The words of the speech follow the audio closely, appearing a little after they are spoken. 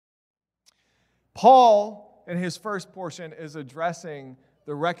Paul, in his first portion, is addressing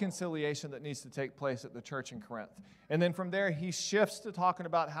the reconciliation that needs to take place at the church in Corinth. And then from there, he shifts to talking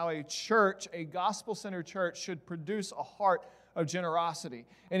about how a church, a gospel-centered church, should produce a heart of generosity.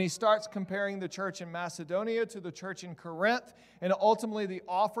 And he starts comparing the church in Macedonia to the church in Corinth, and ultimately the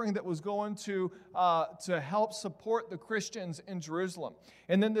offering that was going to help support the Christians in Jerusalem.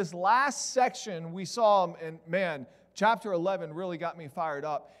 And then this last section we saw, and man, chapter 11 really got me fired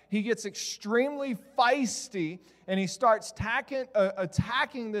up. He gets extremely feisty, and he starts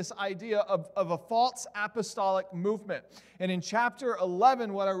attacking this idea of a false apostolic movement. And in chapter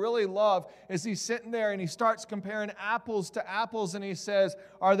 11, what I really love is he's sitting there and he starts comparing apples to apples, and he says,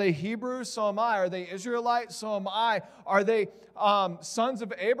 are they Hebrews? So am I. Are they Israelites? So am I. Are they sons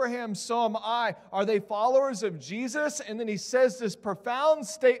of Abraham? So am I. Are they followers of Jesus? And then he says this profound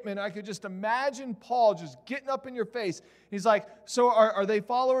statement. I could just imagine Paul just getting up in your face. He's like, so are they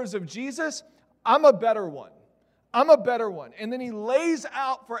followers of Jesus? I'm a better one. I'm a better one. And then he lays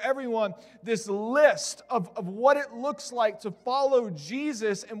out for everyone this list of what it looks like to follow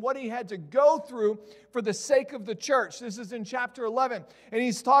Jesus and what he had to go through for the sake of the church. This is in chapter 11. And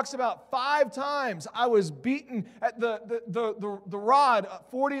he talks about 5 times I was beaten at the rod,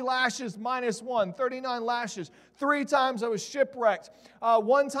 40 lashes minus 1, 39 lashes. 3 times I was shipwrecked.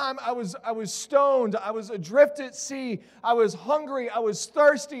 1 time I was stoned. I was adrift at sea. I was hungry. I was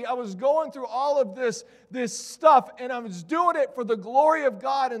thirsty. I was going through all of this stuff, and I was doing it for the glory of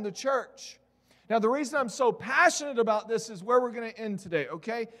God and the church. Now, the reason I'm so passionate about this is where we're going to end today,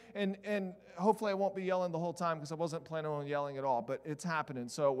 okay? And hopefully I won't be yelling the whole time because I wasn't planning on yelling at all, but it's happening,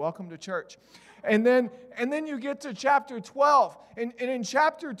 so welcome to church. And then you get to chapter 12, and in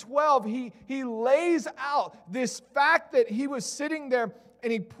chapter 12, he lays out this fact that he was sitting there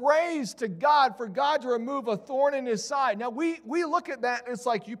and he prays to God for God to remove a thorn in his side. Now, we look at that and it's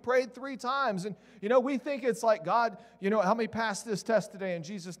like, you prayed 3 times. And, we think it's like, God, help me pass this test today in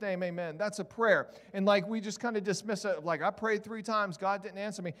Jesus' name, amen. That's a prayer. And like, we just kind of dismiss it like, I prayed 3 times, God didn't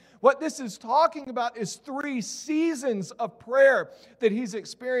answer me. What this is talking about is 3 seasons of prayer that he's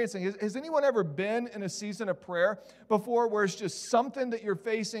experiencing. Has anyone ever been in a season of prayer before where it's just something that you're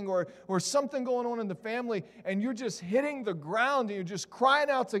facing or something going on in the family and you're just hitting the ground and you're just crying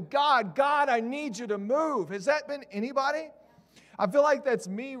out to God, God, I need you to move. Has that been anybody? I feel like that's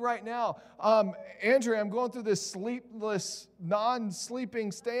me right now. Andrea, I'm going through this sleepless,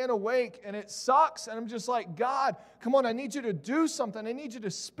 non-sleeping, staying awake, and it sucks. And I'm just like, God, come on, I need you to do something. I need you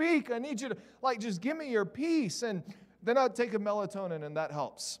to speak. I need you to, just give me your peace. And then I'd take a melatonin, and that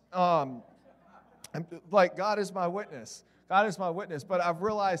helps. God is my witness. God is my witness. But I've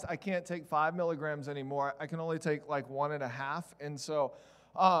realized I can't take 5 milligrams anymore. I can only take 1.5. And so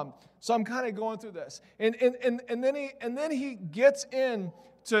I'm kind of going through this. And then he gets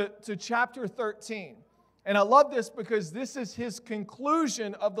to chapter 13. And I love this because this is his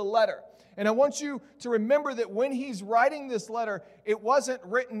conclusion of the letter. And I want you to remember that when he's writing this letter, it wasn't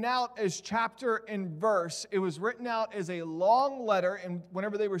written out as chapter and verse. It was written out as a long letter. And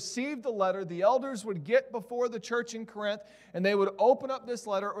whenever they received the letter, the elders would get before the church in Corinth, and they would open up this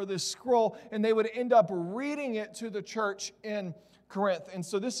letter or this scroll, and they would end up reading it to the church in Corinth. And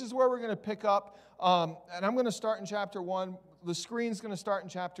so this is where we're going to pick up. And I'm going to start in chapter 1. The screen's going to start in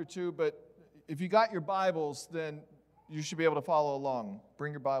chapter 2. But if you got your Bibles, then you should be able to follow along.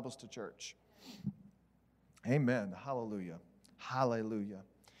 Bring your Bibles to church. Amen. Hallelujah. Hallelujah.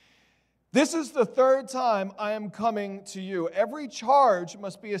 This is the 3rd time I am coming to you. Every charge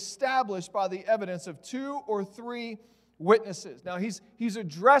must be established by the evidence of 2 or 3 witnesses. Now, he's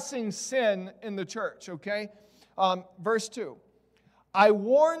addressing sin in the church, okay? Verse 2. I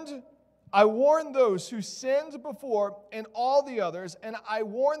warned those who sinned before and all the others, and I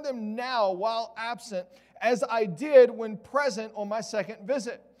warn them now while absent, as I did when present on my 2nd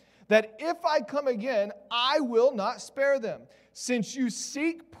visit, that if I come again, I will not spare them, since you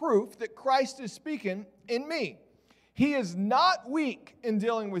seek proof that Christ is speaking in me. He is not weak in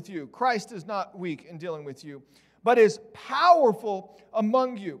dealing with you. Christ is not weak in dealing with you, but is powerful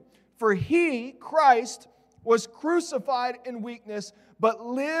among you. For he, Christ, was crucified in weakness, but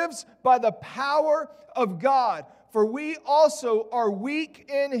lives by the power of God. For we also are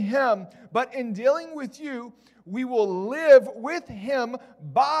weak in him, but in dealing with you, we will live with him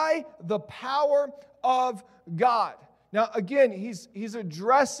by the power of God. Now, again, he's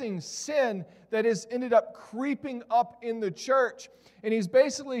addressing sin that has ended up creeping up in the church. And he's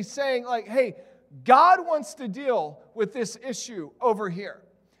basically saying, hey, God wants to deal with this issue over here.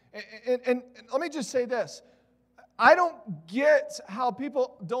 And let me just say this. I don't get how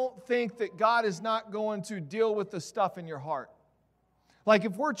people don't think that God is not going to deal with the stuff in your heart. Like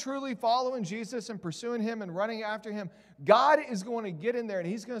if we're truly following Jesus and pursuing Him and running after Him, God is going to get in there and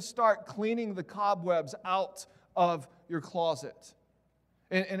He's going to start cleaning the cobwebs out of your closet.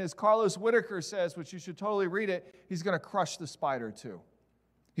 And as Carlos Whitaker says, which you should totally read it, He's going to crush the spider too.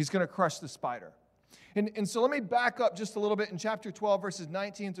 He's going to crush the spider. And so let me back up just a little bit in chapter 12, verses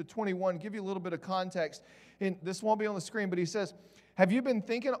 19 to 21, give you a little bit of context. And this won't be on the screen, but he says, "Have you been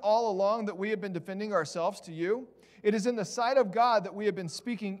thinking all along that we have been defending ourselves to you? It is in the sight of God that we have been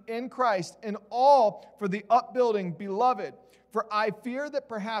speaking in Christ, and all for the upbuilding, beloved. For I fear that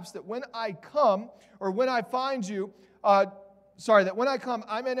perhaps that when I come, or when I find you, that when I come,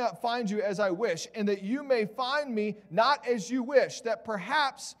 I may not find you as I wish, and that you may find me not as you wish, that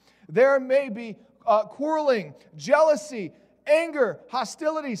perhaps there may be quarreling, jealousy, anger,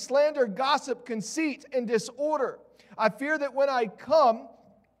 hostility, slander, gossip, conceit, and disorder. I fear that when I come,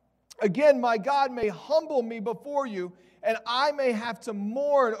 again, my God may humble me before you, and I may have to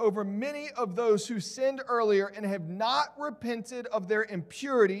mourn over many of those who sinned earlier and have not repented of their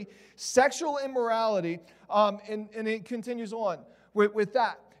impurity, sexual immorality." And it continues on with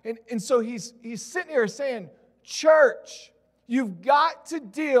that. And so he's sitting here saying, church, you've got to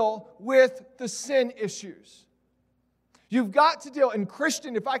deal with the sin issues. You've got to deal, and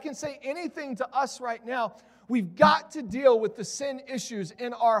Christian, if I can say anything to us right now, we've got to deal with the sin issues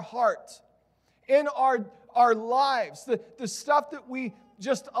in our heart, in our lives, the stuff that we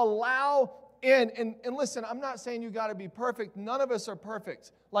just allow in. And listen, I'm not saying you got to be perfect. None of us are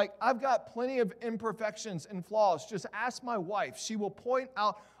perfect. Like, I've got plenty of imperfections and flaws. Just ask my wife. She will point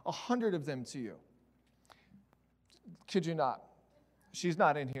out 100 of them to you. Kid you not. She's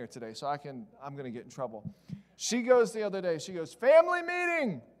not in here today, so I'm going to get in trouble. She goes the other day, she goes, family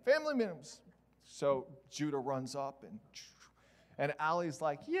meetings. So Judah runs up, and Allie's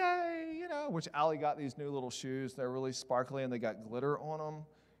like, yay, which Allie got these new little shoes. They're really sparkly, and they got glitter on them.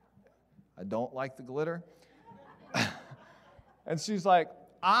 I don't like the glitter. And she's like,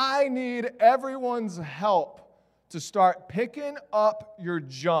 I need everyone's help to start picking up your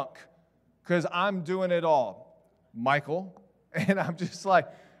junk because I'm doing it all, Michael. And I'm just like,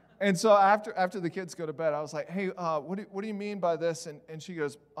 and so after the kids go to bed, I was like, hey, what do you mean by this? And she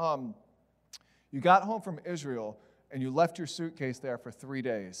goes, you got home from Israel and you left your suitcase there for 3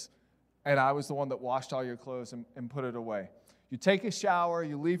 days. And I was the one that washed all your clothes and put it away. You take a shower,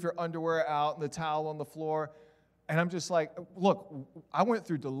 you leave your underwear out and the towel on the floor. And I'm just like, look, I went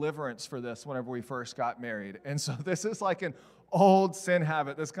through deliverance for this whenever we first got married. And so this is like an old sin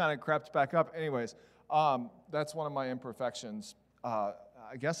habit that's kind of crept back up. Anyways, that's one of my imperfections. I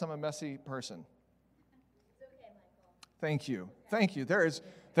guess I'm a messy person. It's okay, Michael. Thank you.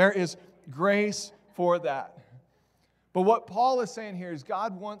 There is grace for that. But what Paul is saying here is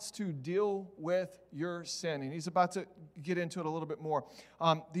God wants to deal with your sin, and he's about to get into it a little bit more.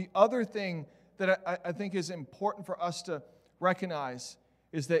 The other thing that I think is important for us to recognize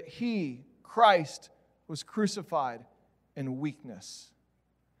is that he, Christ, was crucified in weakness,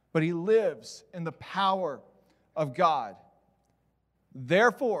 but he lives in the power of God.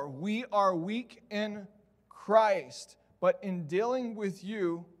 Therefore, we are weak in Christ, but in dealing with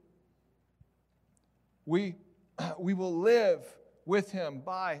you, we will live with him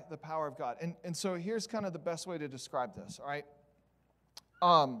by the power of God. And so here's kind of the best way to describe this, all right?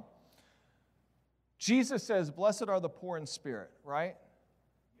 Jesus says, blessed are the poor in spirit, right?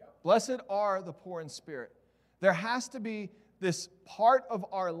 Yep. Blessed are the poor in spirit. There has to be this part of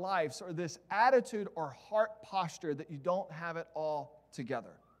our lives or this attitude or heart posture that you don't have it all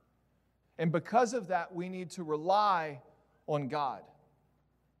together. And because of that, we need to rely on God.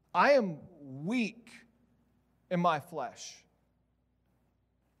 I am weak in my flesh.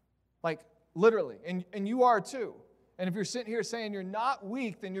 Like, literally. And you are too. And if you're sitting here saying you're not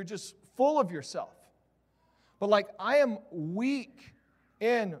weak, then you're just full of yourself. But like, I am weak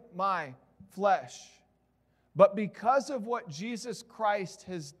in my flesh. But because of what Jesus Christ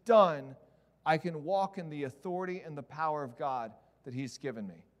has done, I can walk in the authority and the power of God that he's given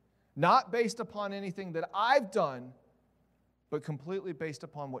me. Not based upon anything that I've done, but completely based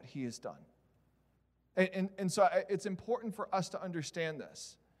upon what he has done. And so it's important for us to understand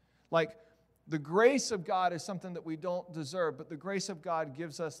this. Like, the grace of God is something that we don't deserve, but the grace of God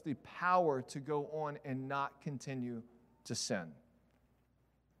gives us the power to go on and not continue to sin.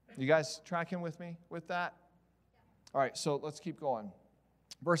 You guys tracking with me with that? All right, so let's keep going.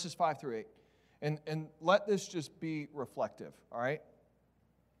 Verses 5 through 8. And let this just be reflective, all right?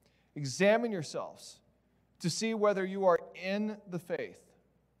 Examine yourselves to see whether you are in the faith.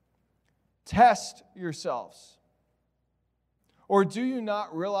 Test yourselves. Or do you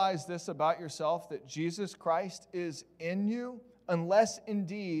not realize this about yourself, that Jesus Christ is in you, unless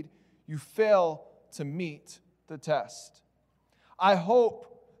indeed you fail to meet the test. I hope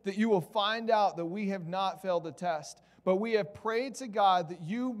that you will find out that we have not failed the test, but we have prayed to God that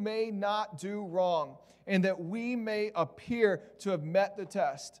you may not do wrong and that we may appear to have met the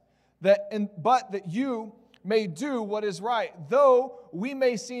test, but that you may do what is right, though we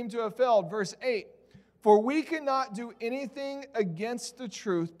may seem to have failed. Verse 8, for we cannot do anything against the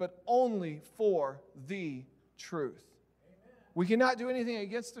truth, but only for the truth. We cannot do anything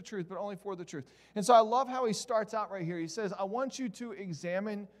against the truth, but only for the truth. And so I love how he starts out right here. He says, I want you to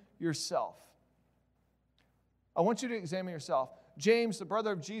examine yourself. I want you to examine yourself. James, the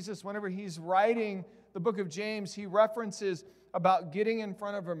brother of Jesus, whenever he's writing the book of James, he references about getting in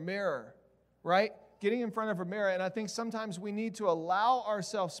front of a mirror, right? Getting in front of a mirror. And I think sometimes we need to allow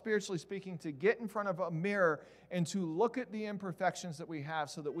ourselves, spiritually speaking, to get in front of a mirror and to look at the imperfections that we have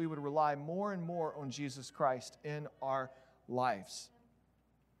so that we would rely more and more on Jesus Christ in our lives.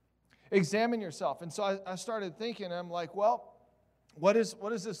 Examine yourself. And so I started thinking, I'm like, well, what does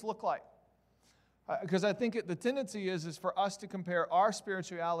this look like? Because I think the tendency is for us to compare our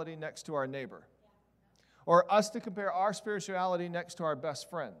spirituality next to our neighbor. Or us to compare our spirituality next to our best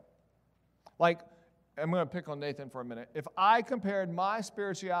friend. Like, I'm going to pick on Nathan for a minute. If I compared my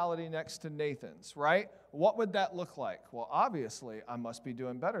spirituality next to Nathan's, right? What would that look like? Well, obviously, I must be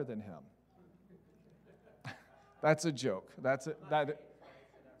doing better than him. That's a joke. It's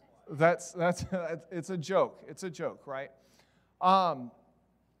a joke. It's a joke, right?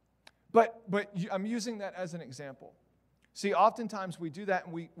 But I'm using that as an example. See, oftentimes we do that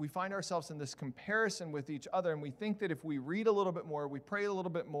and we find ourselves in this comparison with each other, and we think that if we read a little bit more, we pray a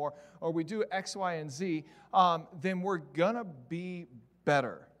little bit more, or we do X, Y, and Z, then we're going to be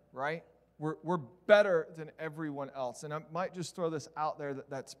better, right? We're better than everyone else. And I might just throw this out there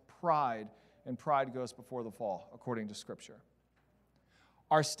that's pride, and pride goes before the fall, according to Scripture.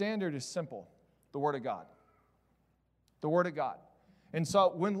 Our standard is simple, the Word of God. The Word of God. And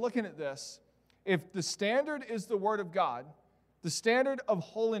so when looking at this, if the standard is the Word of God, the standard of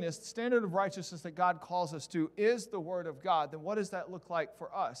holiness, the standard of righteousness that God calls us to is the Word of God, then what does that look like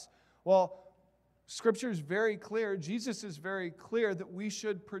for us? Well, Scripture is very clear. Jesus is very clear that we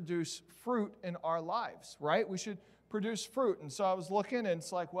should produce fruit in our lives, right? We should produce fruit. And so I was looking, and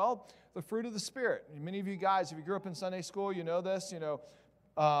it's like, well, the fruit of the Spirit. Many of you guys, if you grew up in Sunday school, you know this,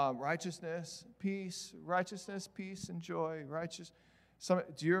 righteousness, peace, and joy,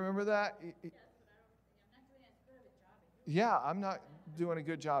 do you remember that? Yeah, I'm not doing a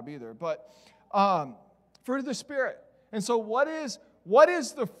good job either. But fruit of the Spirit. And so what is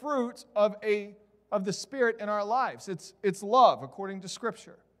the fruit of the Spirit in our lives? It's love, according to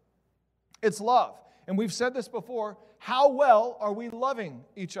Scripture. It's love. And we've said this before. How well are we loving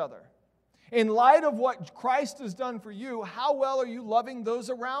each other? In light of what Christ has done for you, how well are you loving those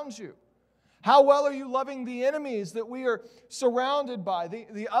around you? How well are you loving the enemies that we are surrounded by?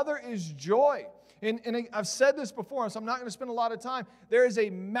 The other is joy. And I've said this before, so I'm not going to spend a lot of time. There is a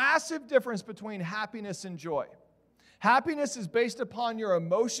massive difference between happiness and joy. Happiness is based upon your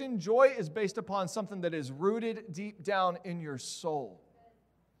emotion. Joy is based upon something that is rooted deep down in your soul.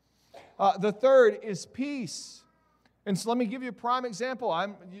 The third is peace. And so let me give you a prime example.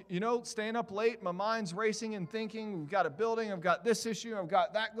 I'm, staying up late. My mind's racing and thinking. We've got a building. I've got this issue. I've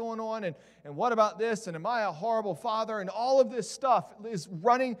got that going on. And what about this? And am I a horrible father? And all of this stuff is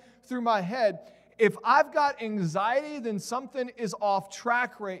running through my head. If I've got anxiety, then something is off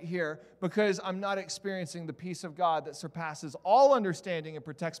track right here because I'm not experiencing the peace of God that surpasses all understanding and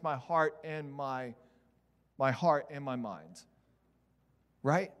protects my heart and my mind.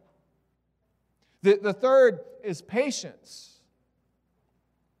 Right? The third is patience.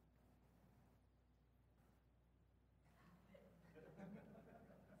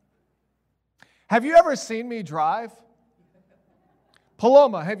 Have you ever seen me drive?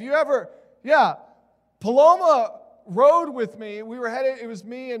 Paloma, have you ever? Yeah. Paloma rode with me. We were headed, it was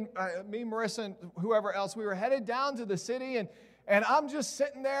me, Marissa, and whoever else. We were headed down to the city, and I'm just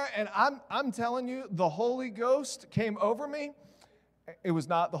sitting there, and I'm telling you, the Holy Ghost came over me. It was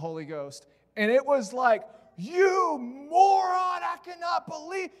not the Holy Ghost. And it was like, you moron, I cannot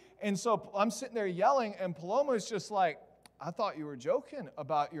believe. And so I'm sitting there yelling, and Paloma's just like, I thought you were joking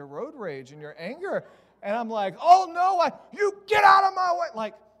about your road rage and your anger. And I'm like, oh no, you get out of my way.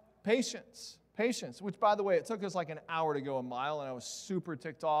 Like, patience, which by the way, it took us like an hour to go a mile, and I was super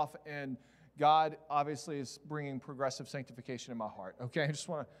ticked off. And God obviously is bringing progressive sanctification in my heart. Okay, I just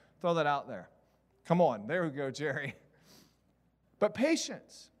want to throw that out there. Come on, there we go, Jerry. But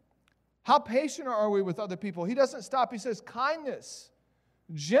patience. How patient are we with other people? He doesn't stop. He says kindness,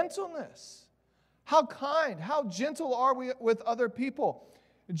 gentleness. How kind, how gentle are we with other people?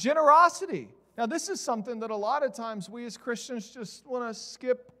 Generosity. Now, this is something that a lot of times we as Christians just want to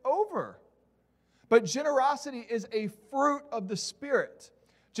skip over. But generosity is a fruit of the Spirit.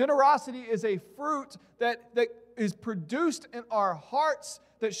 Generosity is a fruit that is produced in our hearts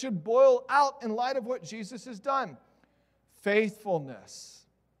that should boil out in light of what Jesus has done. Faithfulness.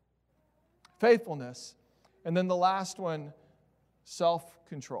 Faithfulness. And then the last one,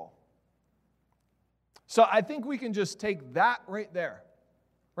 self-control. So I think we can just take that right there.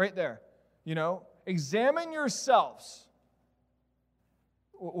 Right there. You know, examine yourselves.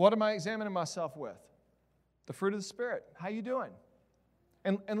 What am I examining myself with? The fruit of the Spirit. How you doing?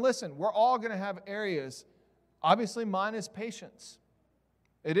 And listen, we're all going to have areas. Obviously, mine is patience.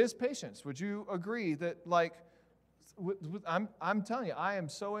 It is patience. Would you agree that, like, I'm telling you, I am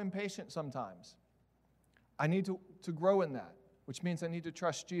so impatient sometimes. I need to grow in that, which means I need to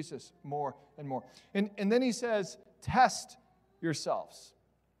trust Jesus more and more. And then he says, test yourselves.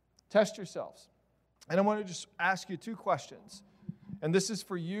 Test yourselves. And I want to just ask you two questions. And this is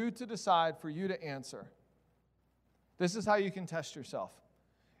for you to decide, for you to answer. This is how you can test yourself.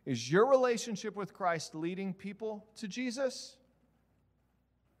 Is your relationship with Christ leading people to Jesus?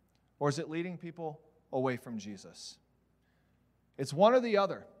 Or is it leading people away from Jesus? It's one or the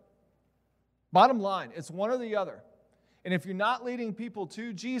other. Bottom line, it's one or the other. And if you're not leading people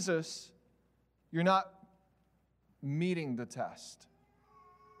to Jesus, you're not meeting the test.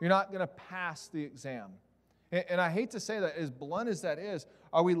 You're not going to pass the exam. And I hate to say that, as blunt as that is,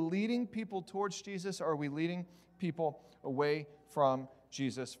 are we leading people towards Jesus, or are we leading people away from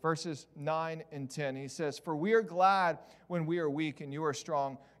Jesus? Verses 9 and 10, he says, "For we are glad when we are weak and you are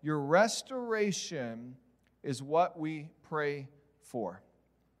strong. Your restoration is what we pray for.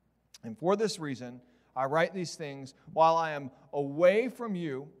 And for this reason, I write these things while I am away from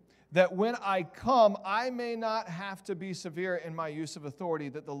you, that when I come, I may not have to be severe in my use of authority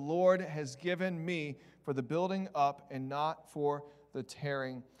that the Lord has given me for the building up and not for the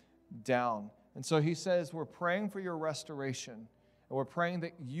tearing down." And so he says, we're praying for your restoration. And we're praying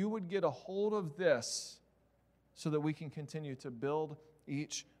that you would get a hold of this so that we can continue to build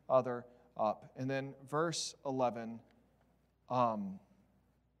each other up. And then verse 11,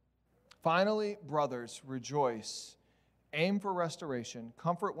 finally, brothers, rejoice. Aim for restoration,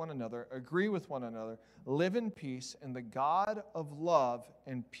 comfort one another, agree with one another, live in peace, and the God of love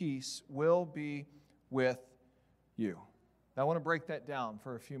and peace will be with you. Now, I want to break that down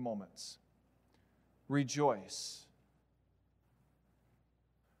for a few moments. Rejoice.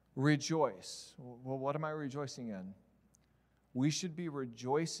 Rejoice. Well, what am I rejoicing in? We should be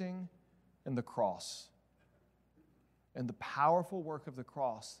rejoicing in the cross and the powerful work of the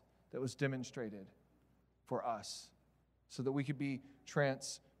cross that was demonstrated for us, so that we could be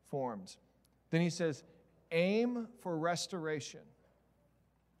transformed. Then he says, aim for restoration.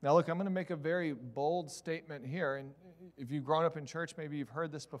 Now look, I'm going to make a very bold statement here, and if you've grown up in church, maybe you've heard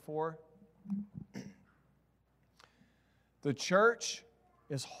this before. The church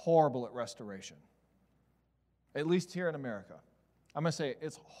is horrible at restoration, at least here in America. I'm going to say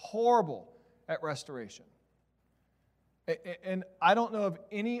it's horrible at restoration. And I don't know of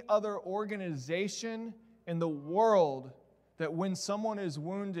any other organization in the world that when someone is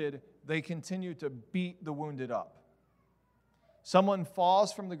wounded, they continue to beat the wounded up. Someone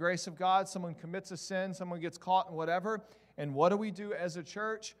falls from the grace of God, someone commits a sin, someone gets caught in whatever, and what do we do as a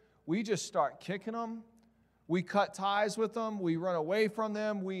church? We just start kicking them. We cut ties with them. We run away from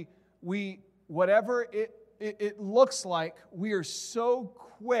them. We whatever it looks like, we are so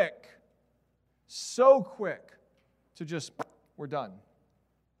quick to just, we're done.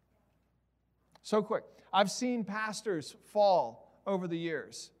 So quick. I've seen pastors fall over the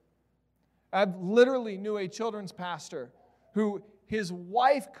years. I've literally knew a children's pastor who his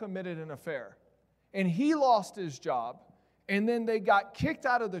wife committed an affair, and he lost his job, and then they got kicked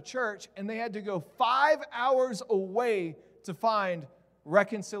out of the church, and they had to go 5 hours away to find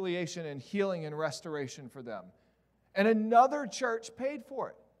reconciliation and healing and restoration for them. And another church paid for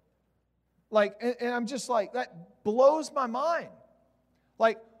it. And I'm just like, that blows my mind.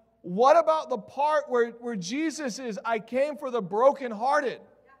 Like, what about the part where Jesus is, I came for the brokenhearted?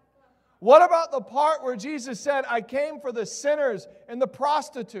 What about the part where Jesus said, I came for the sinners and the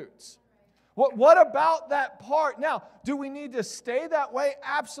prostitutes? What about that part? Now, do we need to stay that way?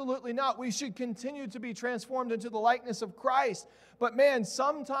 Absolutely not. We should continue to be transformed into the likeness of Christ. But man,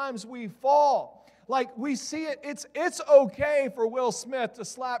 sometimes we fall. Like, we see it, it's okay for Will Smith to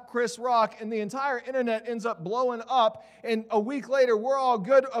slap Chris Rock and the entire internet ends up blowing up, and a week later we're all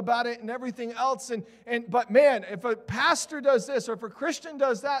good about it and everything else. But man, if a pastor does this or if a Christian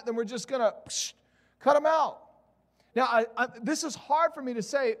does that, then we're just going to Cut them out. Now, this is hard for me to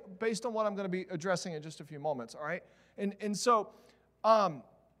say based on what I'm going to be addressing in just a few moments, all right? And so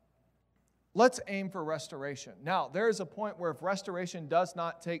let's aim for restoration. Now, there is a point where if restoration does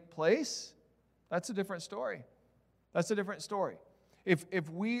not take place, that's a different story. That's a different story. If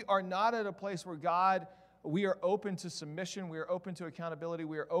we are not at a place where we are open to submission, we are open to accountability,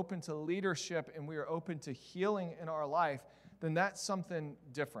 we are open to leadership, and we are open to healing in our life, then that's something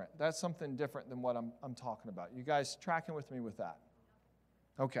different. That's something different than what I'm talking about. You guys tracking with me with that?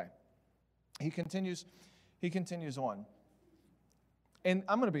 Okay. He continues on. And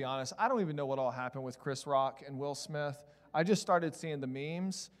I'm going to be honest, I don't even know what all happened with Chris Rock and Will Smith. I just started seeing the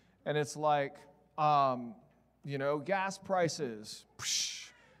memes, and it's like, gas prices.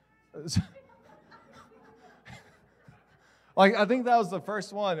 Like, I think that was the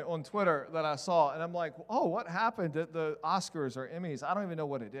first one on Twitter that I saw, and I'm like, oh, what happened at the Oscars or Emmys? I don't even know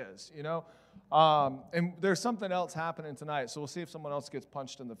what it is, And there's something else happening tonight, so we'll see if someone else gets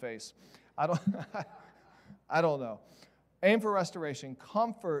punched in the face. I don't know. Aim for restoration.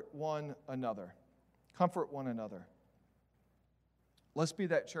 Comfort one another. Comfort one another. Let's be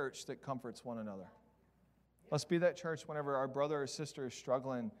that church that comforts one another. Let's be that church whenever our brother or sister is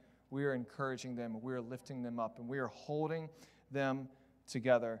struggling, we are encouraging them, we are lifting them up, and we are holding them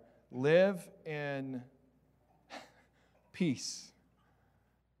together. Live in peace.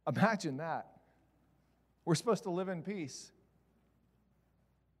 Imagine that. We're supposed to live in peace.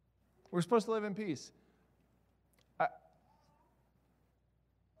 We're supposed to live in peace.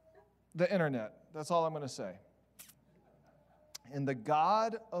 The internet, that's all I'm going to say. And the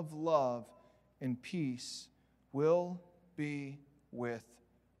God of love and peace will be with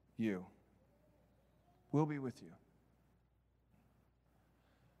you. Will be with you.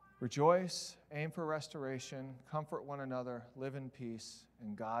 Rejoice, aim for restoration, comfort one another, live in peace,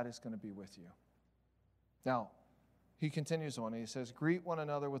 and God is going to be with you. Now, he continues on. He says, greet one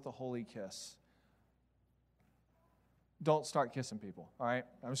another with a holy kiss. Don't start kissing people, all right?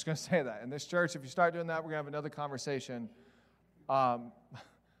 I'm just going to say that. In this church, if you start doing that, we're going to have another conversation.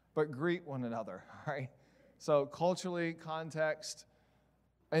 But greet one another, all right? So culturally, context,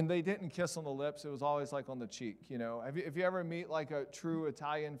 and they didn't kiss on the lips. It was always like on the cheek, If you ever meet like a true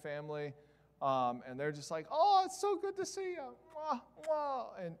Italian family, and they're just like, oh, it's so good to see you. Mwah, mwah.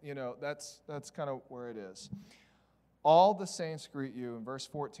 And, that's kind of where it is. All the saints greet you, in verse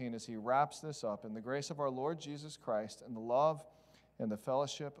 14, as he wraps this up, in the grace of our Lord Jesus Christ and the love and the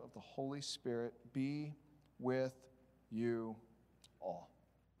fellowship of the Holy Spirit be with you all.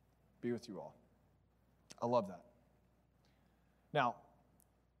 Be with you all. I love that. Now,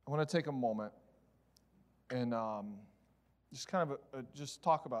 I want to take a moment and just kind of just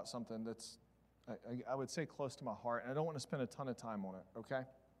talk about something that's, I would say, close to my heart, and I don't want to spend a ton of time on it, okay?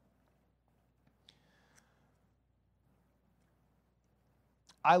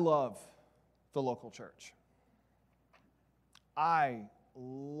 I love the local church. I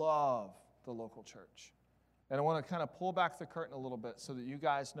love the local church. And I want to kind of pull back the curtain a little bit so that you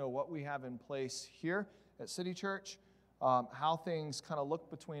guys know what we have in place here at City Church, how things kind of look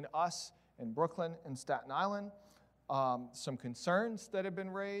between us and Brooklyn and Staten Island, some concerns that have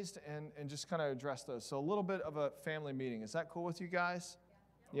been raised, and just kind of address those. So a little bit of a family meeting. Is that cool with you guys?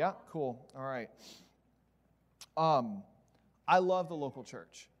 Yeah? Cool. All right. I love the local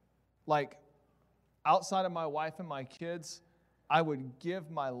church. Like, outside of my wife and my kids, I would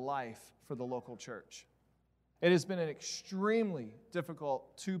give my life for the local church. It has been an extremely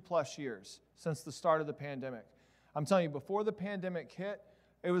difficult 2+ years since the start of the pandemic. I'm telling you, before the pandemic hit,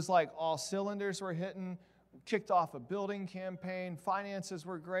 it was like all cylinders were hitting, kicked off a building campaign, finances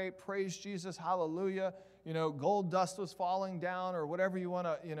were great, praise Jesus, hallelujah. Gold dust was falling down, or whatever you want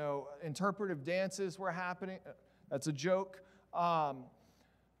to, interpretive dances were happening. That's a joke. And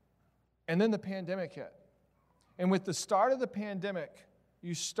then the pandemic hit. And with the start of the pandemic,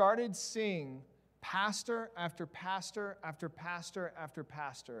 you started seeing pastor after pastor after pastor after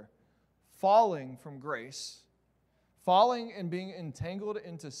pastor falling from grace, falling and being entangled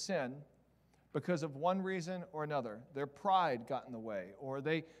into sin because of one reason or another. Their pride got in the way, or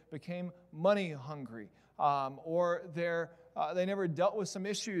they became money hungry, or they never dealt with some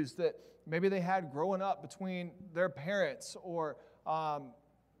issues that maybe they had growing up between their parents, or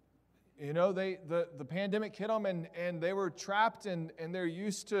the pandemic hit them and they were trapped and they're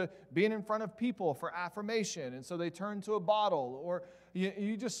used to being in front of people for affirmation, and so they turned to a bottle, or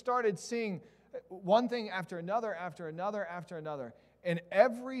you just started seeing one thing after another, after another, after another. And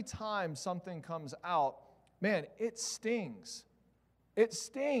every time something comes out, man, it stings. It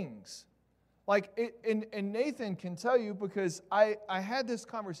stings. And Nathan can tell you, because I had this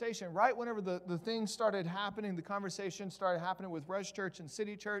conversation right whenever the thing started happening, the conversation started happening with Res Church and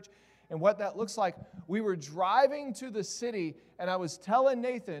City Church and what that looks like. We were driving to the city, and I was telling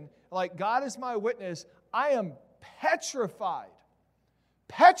Nathan, like, God is my witness, I am petrified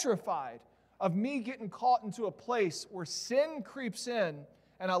of me getting caught into a place where sin creeps in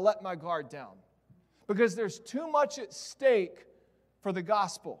and I let my guard down. Because there's too much at stake for the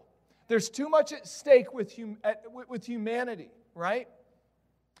gospel. There's too much at stake with humanity, right?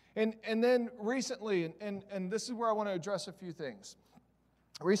 And then recently, and this is where I want to address a few things.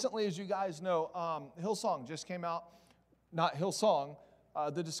 Recently, as you guys know, Hillsong just came out, not Hillsong,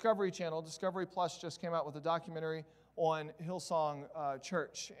 the Discovery Channel, Discovery Plus just came out with a documentary on Hillsong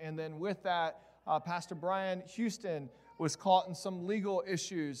Church. And then with that, Pastor Brian Houston was caught in some legal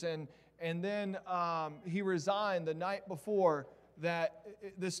issues, and then he resigned the night before that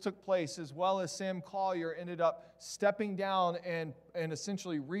this took place, as well as Sam Collier ended up stepping down and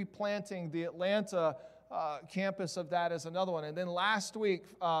essentially replanting the Atlanta campus of that as another one. And then last week,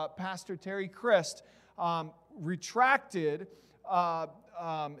 Pastor Terry Christ retracted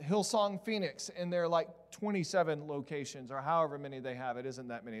Hillsong Phoenix, and they're like 27 locations, or however many they have. It isn't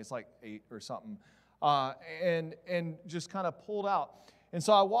that many. It's like 8 or something. And just kind of pulled out. And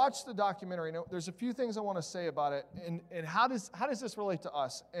so I watched the documentary. Now, there's a few things I want to say about it, and how does this relate to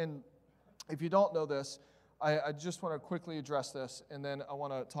us? And if you don't know this, I just want to quickly address this, and then I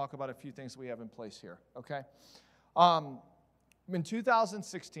want to talk about a few things we have in place here, okay? In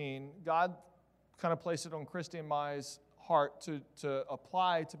 2016, God kind of placed it on Christy and my heart to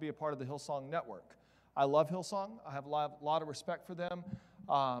apply to be a part of the Hillsong Network. I love Hillsong. I have a lot of respect for them.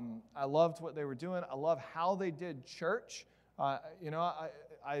 I loved what they were doing. I love how they did church. I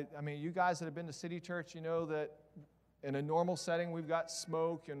mean, you guys that have been to City Church, you know that in a normal setting, we've got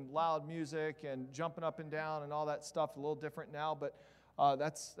smoke and loud music and jumping up and down and all that stuff. A little different now, but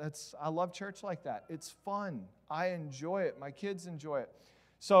I love church like that. It's fun. I enjoy it. My kids enjoy it.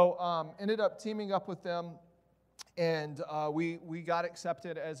 So ended up teaming up with them, and we got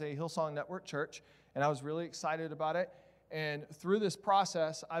accepted as a Hillsong Network church, and I was really excited about it. And through this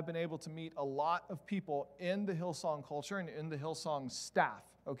process, I've been able to meet a lot of people in the Hillsong culture and in the Hillsong staff,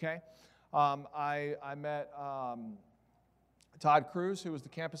 okay? I met Todd Cruz, who was the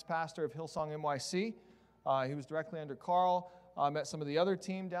campus pastor of Hillsong NYC. He was directly under Carl. I met some of the other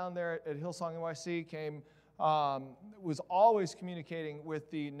team down there at Hillsong NYC, was always communicating with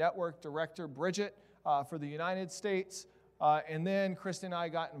the network director, Bridget, for the United States. And then Kristen and I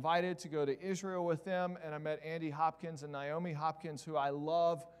got invited to go to Israel with them, and I met Andy Hopkins and Naomi Hopkins, who I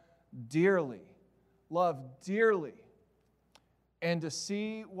love dearly. And to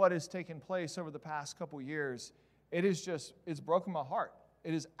see what has taken place over the past couple years, it's broken my heart.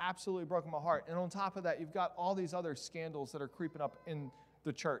 It has absolutely broken my heart. And on top of that, you've got all these other scandals that are creeping up in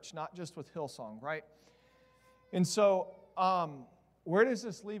the church, not just with Hillsong, right? And so where does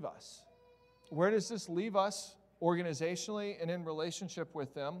this leave us? Where does this leave us organizationally and in relationship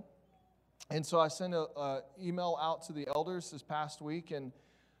with them? And so I sent an email out to the elders this past week, and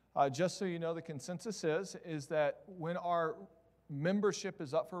just so you know, the consensus is that when our membership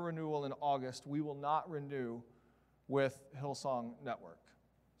is up for renewal in August, we will not renew with Hillsong Network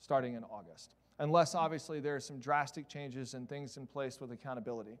starting in August, unless obviously there are some drastic changes and things in place with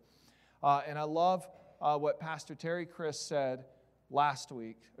accountability. And I love what Pastor Terry Christ said last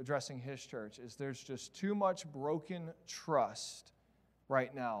week, addressing his church, is there's just too much broken trust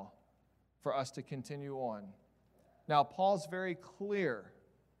right now for us to continue on. Now, Paul's very clear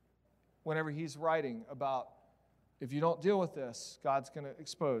whenever he's writing about, if you don't deal with this, God's going to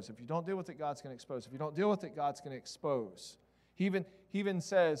expose. If you don't deal with it, God's going to expose. If you don't deal with it, God's going to expose. He even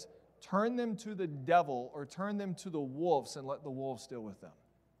says, turn them to the devil or turn them to the wolves and let the wolves deal with them.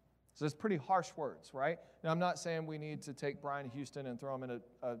 So it's pretty harsh words, right? Now, I'm not saying we need to take Brian Houston and throw him in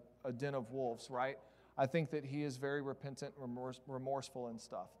a den of wolves, right? I think that he is very repentant, remorseful and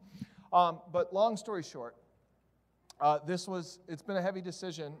stuff. But long story short, it's been a heavy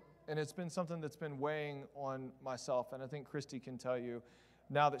decision, and it's been something that's been weighing on myself, and I think Christy can tell you,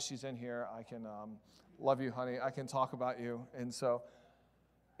 now that she's in here, I can love you, honey, I can talk about you. And so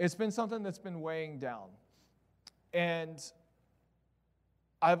it's been something that's been weighing down. And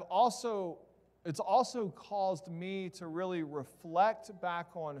it's also caused me to really reflect back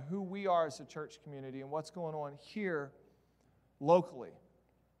on who we are as a church community and what's going on here locally.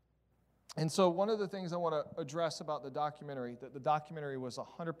 And so one of the things I want to address about the documentary, that the documentary was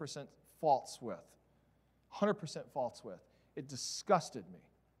 100% false with. 100% false with. It disgusted me.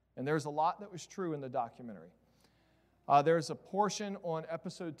 And there's a lot that was true in the documentary. There's a portion on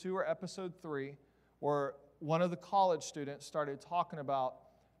episode 2 or episode 3 where one of the college students started talking about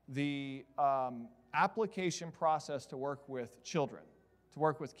the application process to work with children, to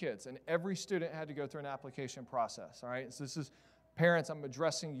work with kids. And every student had to go through an application process, all right? So this is, parents, I'm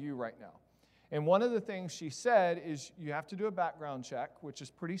addressing you right now. And one of the things she said is you have to do a background check, which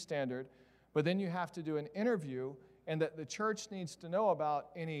is pretty standard, but then you have to do an interview, and that the church needs to know about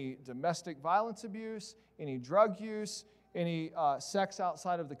any domestic violence abuse, any drug use, any sex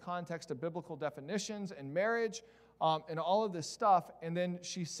outside of the context of biblical definitions and marriage, and all of this stuff. And then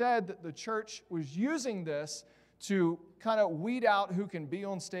she said that the church was using this to kind of weed out who can be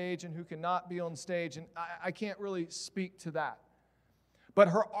on stage and who cannot be on stage, and I can't really speak to that. But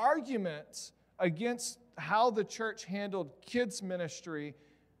her argument against how the church handled kids' ministry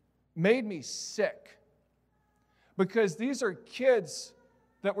made me sick. Because these are kids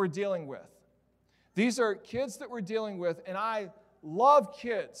that we're dealing with. These are kids that we're dealing with, and I love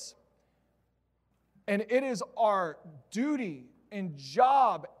kids. And it is our duty and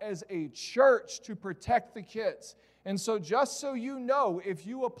job as a church to protect the kids. And so just so you know, if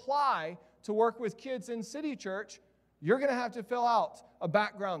you apply to work with kids in City Church, you're going to have to fill out a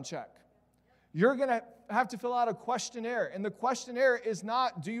background check. You're going to have to fill out a questionnaire. And the questionnaire is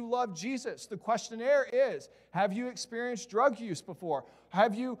not, do you love Jesus? The questionnaire is, have you experienced drug use before?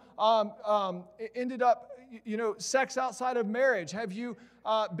 Have you ended up, sex outside of marriage? Have you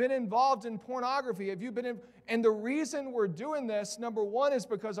been involved in pornography? Have you been in... And the reason we're doing this, number one, is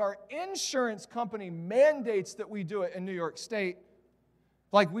because our insurance company mandates that we do it in New York State.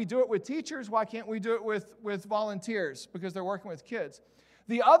 Like we do it with teachers, why can't we do it with volunteers? Because they're working with kids.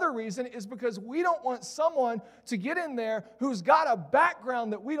 The other reason is because we don't want someone to get in there who's got a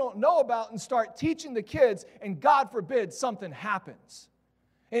background that we don't know about and start teaching the kids, and God forbid something happens.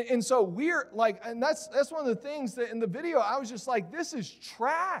 And so we're like, and that's one of the things that in the video I was just like, this is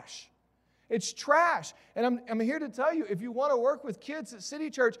trash. It's trash. And I'm here to tell you, if you want to work with kids at City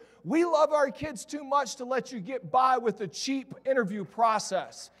Church, we love our kids too much to let you get by with the cheap interview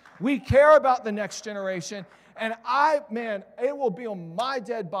process. We care about the next generation. And it will be on my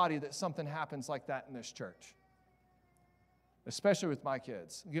dead body that something happens like that in this church. Especially with my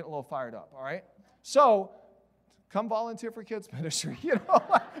kids. I'm getting a little fired up, all right? So, come volunteer for kids ministry,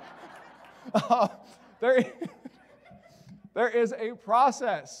 there is a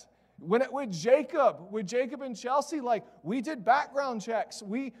process. With Jacob and Chelsea, like we did background checks.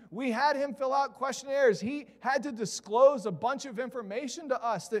 We had him fill out questionnaires. He had to disclose a bunch of information to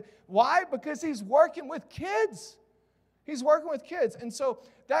us. Why? Because he's working with kids. He's working with kids. And so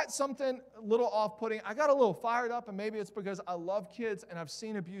that's something a little off-putting. I got a little fired up, and maybe it's because I love kids and I've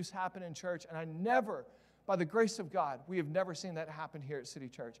seen abuse happen in church, and I never, by the grace of God, we have never seen that happen here at City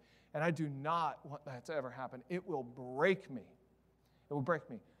Church. And I do not want that to ever happen. It will break me. It will break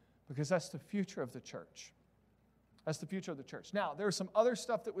me. Because that's the future of the church. That's the future of the church. Now, there was some other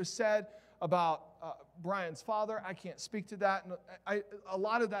stuff that was said about Brian's father. I can't speak to that. And a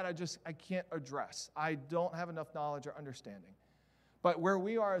lot of that I can't address. I don't have enough knowledge or understanding. But where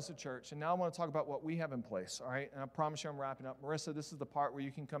we are as a church, and now I want to talk about what we have in place, all right? And I promise you I'm wrapping up. Marissa, this is the part where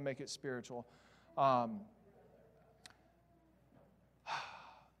you can come make it spiritual. What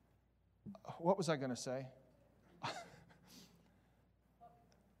was I going to say?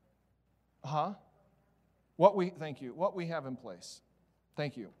 Thank you. What we have in place.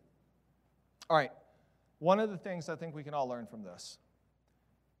 Thank you. All right. One of the things I think we can all learn from this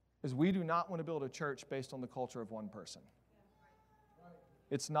is we do not want to build a church based on the culture of one person.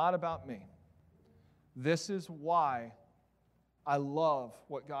 It's not about me. This is why I love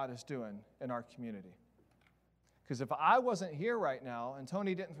what God is doing in our community. Because if I wasn't here right now and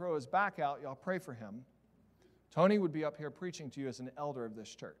Tony didn't throw his back out, y'all pray for him, Tony would be up here preaching to you as an elder of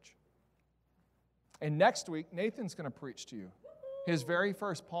this church. And next week, Nathan's going to preach to you his very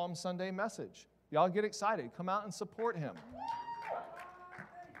first Palm Sunday message. Y'all get excited. Come out and support him.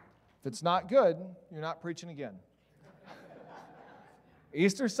 If it's not good, you're not preaching again.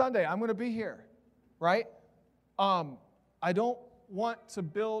 Easter Sunday, I'm going to be here, right? I don't want to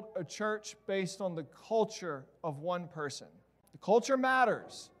build a church based on the culture of one person. The culture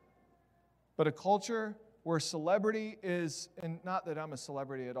matters, but a culture where celebrity is, and not that I'm a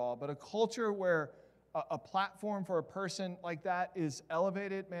celebrity at all, but a culture where a platform for a person like that is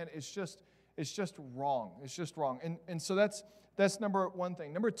elevated, man, it's just wrong. It's just wrong. And so that's number one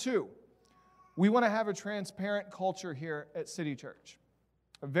thing. Number two, we want to have a transparent culture here at City Church.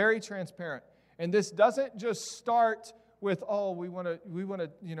 Very transparent. And this doesn't just start with, we want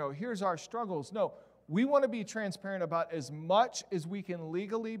to, here's our struggles. No, we want to be transparent about as much as we can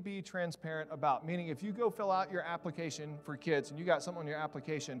legally be transparent about. Meaning, if you go fill out your application for kids and you got something on your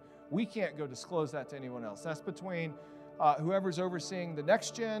application, we can't go disclose that to anyone else. That's between whoever's overseeing the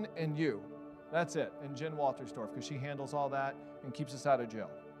next gen and you. That's it. And Jen Waltersdorf, because she handles all that and keeps us out of jail.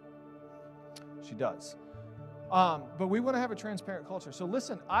 She does. But we want to have a transparent culture. So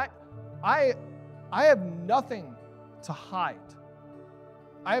listen, I have nothing to hide.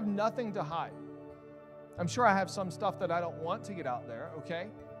 I have nothing to hide. I'm sure I have some stuff that I don't want to get out there, okay?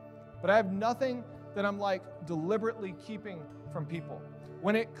 But I have nothing that I'm like deliberately keeping from people.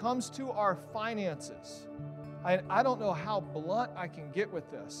 When it comes to our finances, I don't know how blunt I can get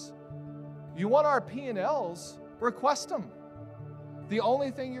with this. You want our P&Ls, request them. The only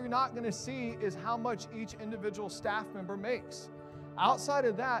thing you're not going to see is how much each individual staff member makes. Outside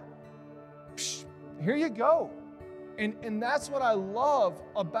of that, here you go. And that's what I love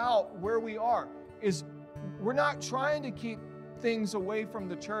about where we are, is we're not trying to keep things away from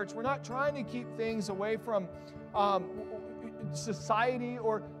the church. We're not trying to keep things away from society,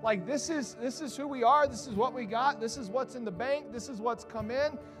 or like this is who we are. This is what we got. This is what's in the bank. This is what's come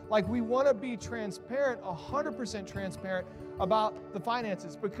in. Like, we want to be transparent, 100% transparent about the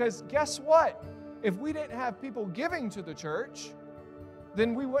finances, because guess what? If we didn't have people giving to the church,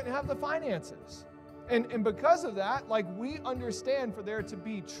 then we wouldn't have the finances. And because of that, like, we understand for there to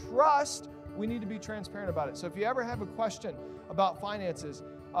be trust, we need to be transparent about it. So if you ever have a question about finances,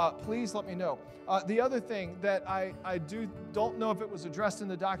 please let me know. The other thing that I don't know if it was addressed in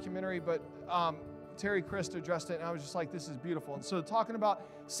the documentary, but Terry Christ addressed it, and I was just like, this is beautiful. And so talking about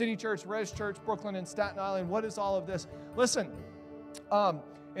City Church, Res Church, Brooklyn, and Staten Island, what is all of this? Listen,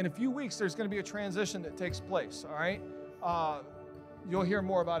 in a few weeks, there's going to be a transition that takes place, all right? You'll hear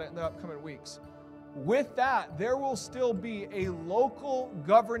more about it in the upcoming weeks. With that, there will still be a local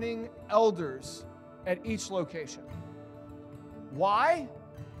governing elders at each location. Why?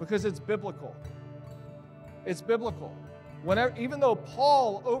 Because it's biblical. It's biblical. Even though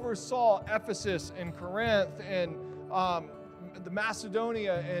Paul oversaw Ephesus and Corinth and the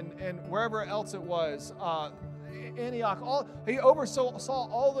Macedonia and wherever else it was, Antioch, he oversaw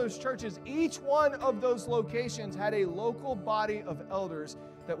all those churches. Each one of those locations had a local body of elders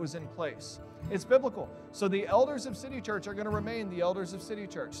that was in place. It's biblical. So the elders of City Church are going to remain the elders of City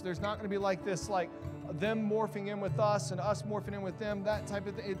Church. There's not going to be like this, like them morphing in with us and us morphing in with them, that type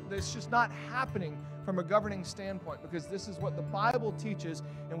of thing. It's just not happening from a governing standpoint, because this is what the Bible teaches,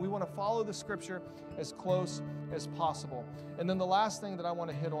 and we want to follow the Scripture as close as possible. And then the last thing that I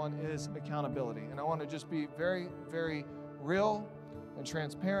want to hit on is accountability. And I want to just be very, very real and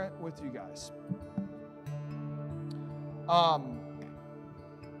transparent with you guys.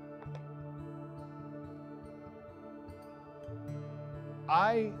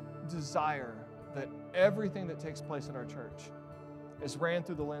 I desire that everything that takes place in our church is ran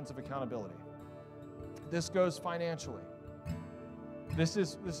through the lens of accountability. This goes financially. This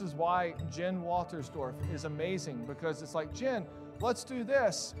is why Jen Waltersdorf is amazing, because it's like, Jen, let's do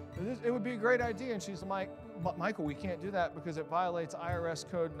this. It would be a great idea. And she's like, Michael, we can't do that because it violates IRS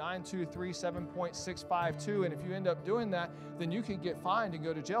code 9237.652. And if you end up doing that, then you could get fined and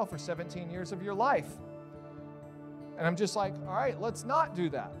go to jail for 17 years of your life. And I'm just like, all right, let's not do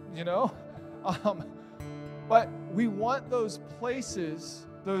that, you know? But we want those places,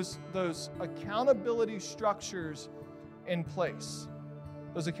 those accountability structures in place.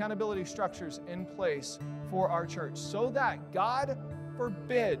 Those accountability structures in place for our church, so that, God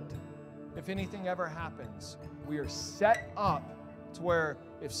forbid, if anything ever happens, we are set up to where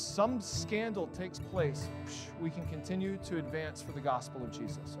if some scandal takes place, we can continue to advance for the gospel of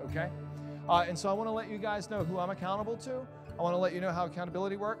Jesus, okay? And so I want to let you guys know who I'm accountable to. I want to let you know how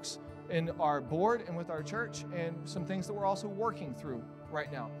accountability works in our board and with our church, and some things that we're also working through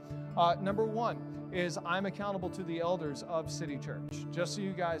right now. Number one is I'm accountable to the elders of City Church, just so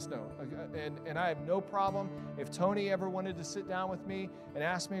you guys know. And I have no problem if Tony ever wanted to sit down with me and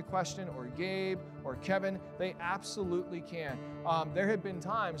ask me a question, or Gabe or Kevin, they absolutely can. There have been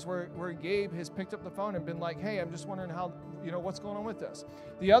times where Gabe has picked up the phone and been like, hey, I'm just wondering how, what's going on with this.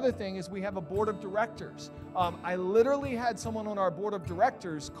 The other thing is we have a board of directors. I literally had someone on our board of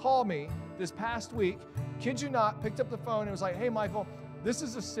directors call me this past week, kid you not, picked up the phone and was like, hey, Michael, this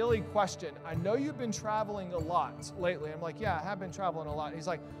is a silly question. I know you've been traveling a lot lately. I'm like, yeah, I have been traveling a lot. And he's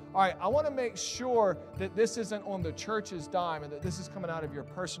like, all right, I want to make sure that this isn't on the church's dime and that this is coming out of your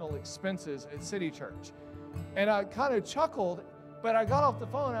personal expenses at City Church. And I kind of chuckled, but I got off the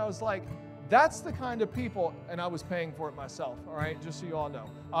phone and I was like, that's the kind of people, and I was paying for it myself, all right, just so you all know,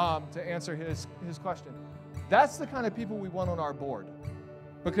 to answer his question. That's the kind of people we want on our board,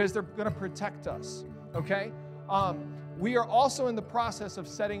 because they're going to protect us. okay? We are also in the process of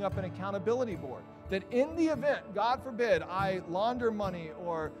setting up an accountability board that in the event, God forbid, I launder money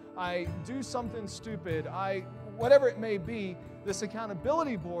or I do something stupid, whatever it may be, this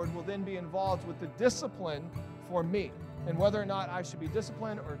accountability board will then be involved with the discipline for me and whether or not I should be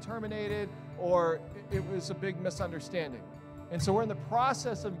disciplined or terminated or it was a big misunderstanding. And so we're in the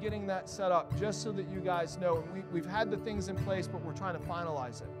process of getting that set up just so that you guys know. We've had the things in place, but we're trying to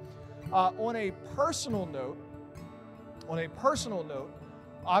finalize it. On a personal note,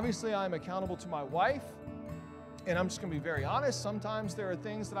 obviously I'm accountable to my wife, and I'm just going to be very honest. Sometimes there are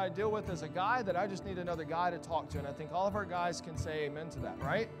things that I deal with as a guy that I just need another guy to talk to, and I think all of our guys can say amen to that,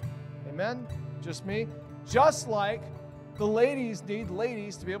 right? Amen? Just me? Just like the ladies need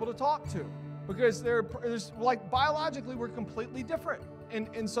ladies to be able to talk to, because there's like biologically we're completely different,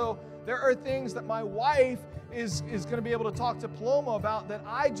 and so there are things that my wife is going to be able to talk to Paloma about that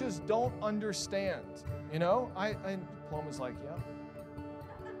I just don't understand. You know, and Paloma's like, yeah.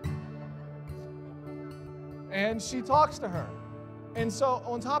 And she talks to her. And so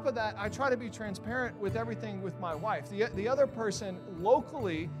on top of that, I try to be transparent with everything with my wife. The other person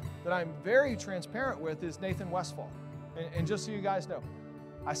locally that I'm very transparent with is Nathan Westfall. And just so you guys know,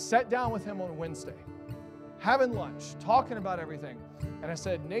 I sat down with him on Wednesday, having lunch, talking about everything. And I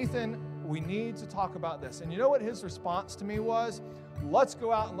said, Nathan, we need to talk about this. And you know what his response to me was? Let's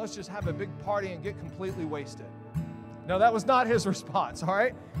go out and let's just have a big party and get completely wasted. No, that was not his response, all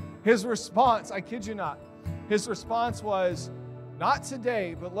right? His response, I kid you not, his response was, not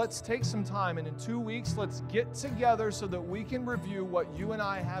today, but let's take some time, and in 2 weeks, let's get together so that we can review what you and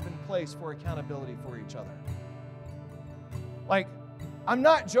I have in place for accountability for each other. Like, I'm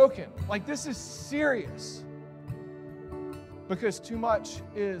not joking. Like, this is serious. Because too much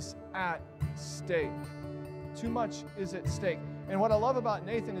is at stake. Too much is at stake. And what I love about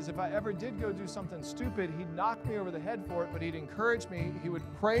Nathan is if I ever did go do something stupid, he'd knock me over the head for it, but he'd encourage me, he would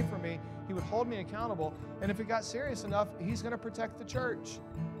pray for me, he would hold me accountable, and if it got serious enough, he's going to protect the church.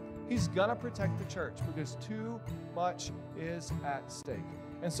 He's going to protect the church because too much is at stake.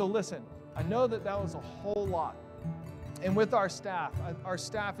 And so listen, I know that was a whole lot. And with our staff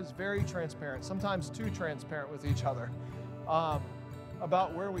is very transparent, sometimes too transparent with each other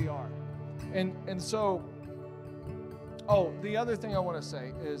about where we are. And so, the other thing I want to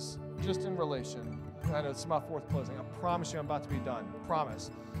say is just in relation, I know it's my fourth closing. I promise you I'm about to be done. Promise.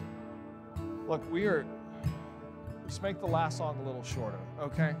 Look, just make the last song a little shorter,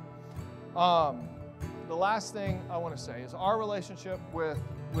 okay? The last thing I want to say is our relationship with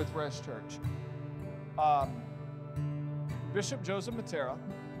Res Church. Bishop Joseph Matera,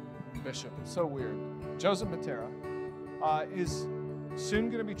 Bishop, it's so weird. Joseph Matera is soon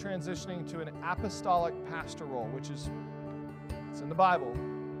going to be transitioning to an apostolic pastor role, which is, it's in the Bible.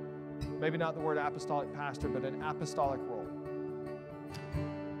 Maybe not the word apostolic pastor, but an apostolic role.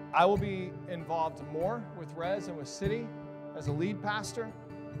 I will be involved more with Res and with City as a lead pastor.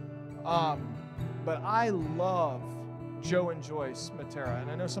 But I love Joe and Joyce Matera.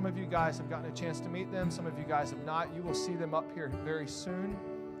 And I know some of you guys have gotten a chance to meet them. Some of you guys have not. You will see them up here very soon.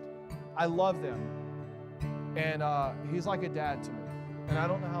 I love them. And he's like a dad to me. And I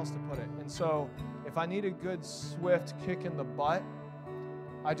don't know how else to put it. And so if I need a good, swift kick in the butt,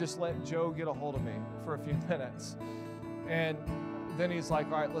 I just let Joe get a hold of me for a few minutes. And then he's like,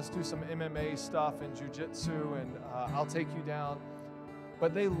 all right, let's do some MMA stuff and jiu-jitsu, and I'll take you down.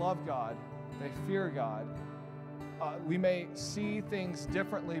 But they love God. They fear God. We may see things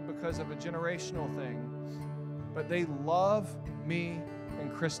differently because of a generational thing, but they love me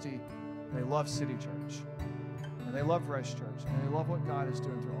and Christy, and they love City Church, and they love Res Church, and they love what God is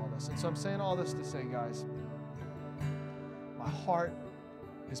doing through all this. And so I'm saying all this to say, guys, my heart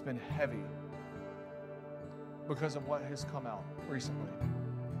has been heavy because of what has come out recently.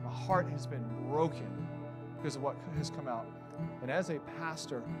 My heart has been broken because of what has come out. And as a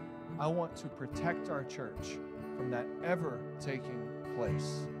pastor, I want to protect our church from that ever taking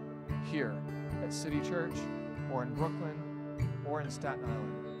place here at City Church or in Brooklyn or in Staten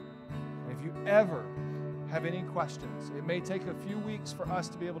Island. And if you ever have any questions, it may take a few weeks for us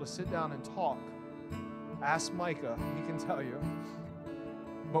to be able to sit down and talk. Ask Micah, he can tell you.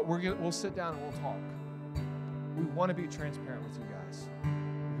 But we'll sit down and we'll talk. We want to be transparent with you guys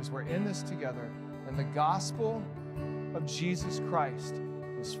because we're in this together, and the gospel of Jesus Christ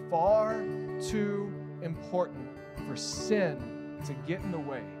is far too important for sin to get in the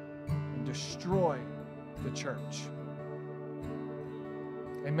way and destroy the church.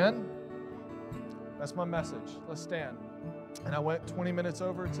 Amen? That's my message. Let's stand. And I went 20 minutes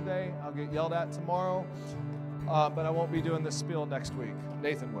over today. I'll get yelled at tomorrow, but I won't be doing this spiel next week.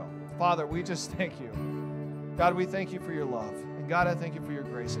 Nathan will. Father, we just thank you. God, we thank you for your love. And God, I thank you for your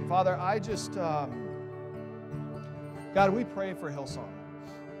grace. And Father, I just, God, we pray for Hillsong.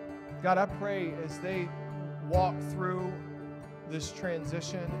 God, I pray as they walk through this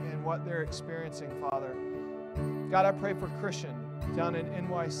transition and what they're experiencing, Father. God, I pray for Christian down in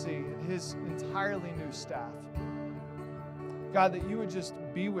NYC and his entirely new staff. God, that you would just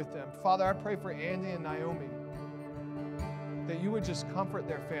be with them. Father, I pray for Andy and Naomi, that you would just comfort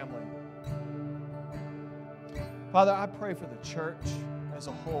their family. Father, I pray for the church as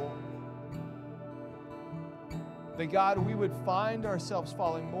a whole. That, God, we would find ourselves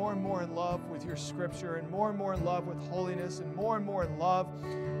falling more and more in love with your scripture and more in love with holiness and more in love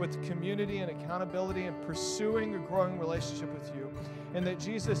with community and accountability and pursuing a growing relationship with you. And that,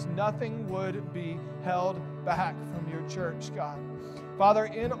 Jesus, nothing would be held back from your church, God. Father,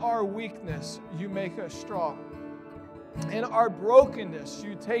 in our weakness, you make us strong. In our brokenness,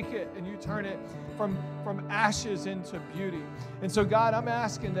 you take it and you turn it from ashes into beauty. And so, God, I'm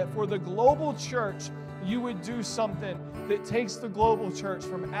asking that for the global church, you would do something that takes the global church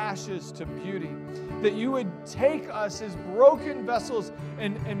from ashes to beauty. That you would take us as broken vessels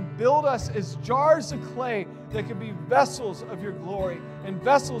and build us as jars of clay that could be vessels of your glory and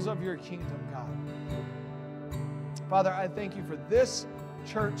vessels of your kingdom, God. Father, I thank you for this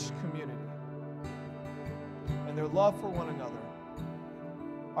church community and their love for one another,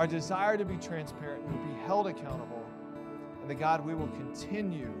 our desire to be transparent and to be held accountable, and that, God, we will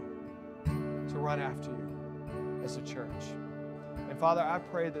continue to run after you as a church. And Father, I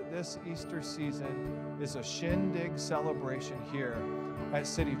pray that this Easter season is a shindig celebration here at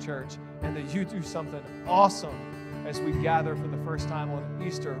City Church, and that you do something awesome as we gather for the first time on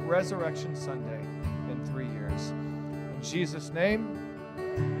Easter, Resurrection Sunday, in 3 years. In Jesus' name,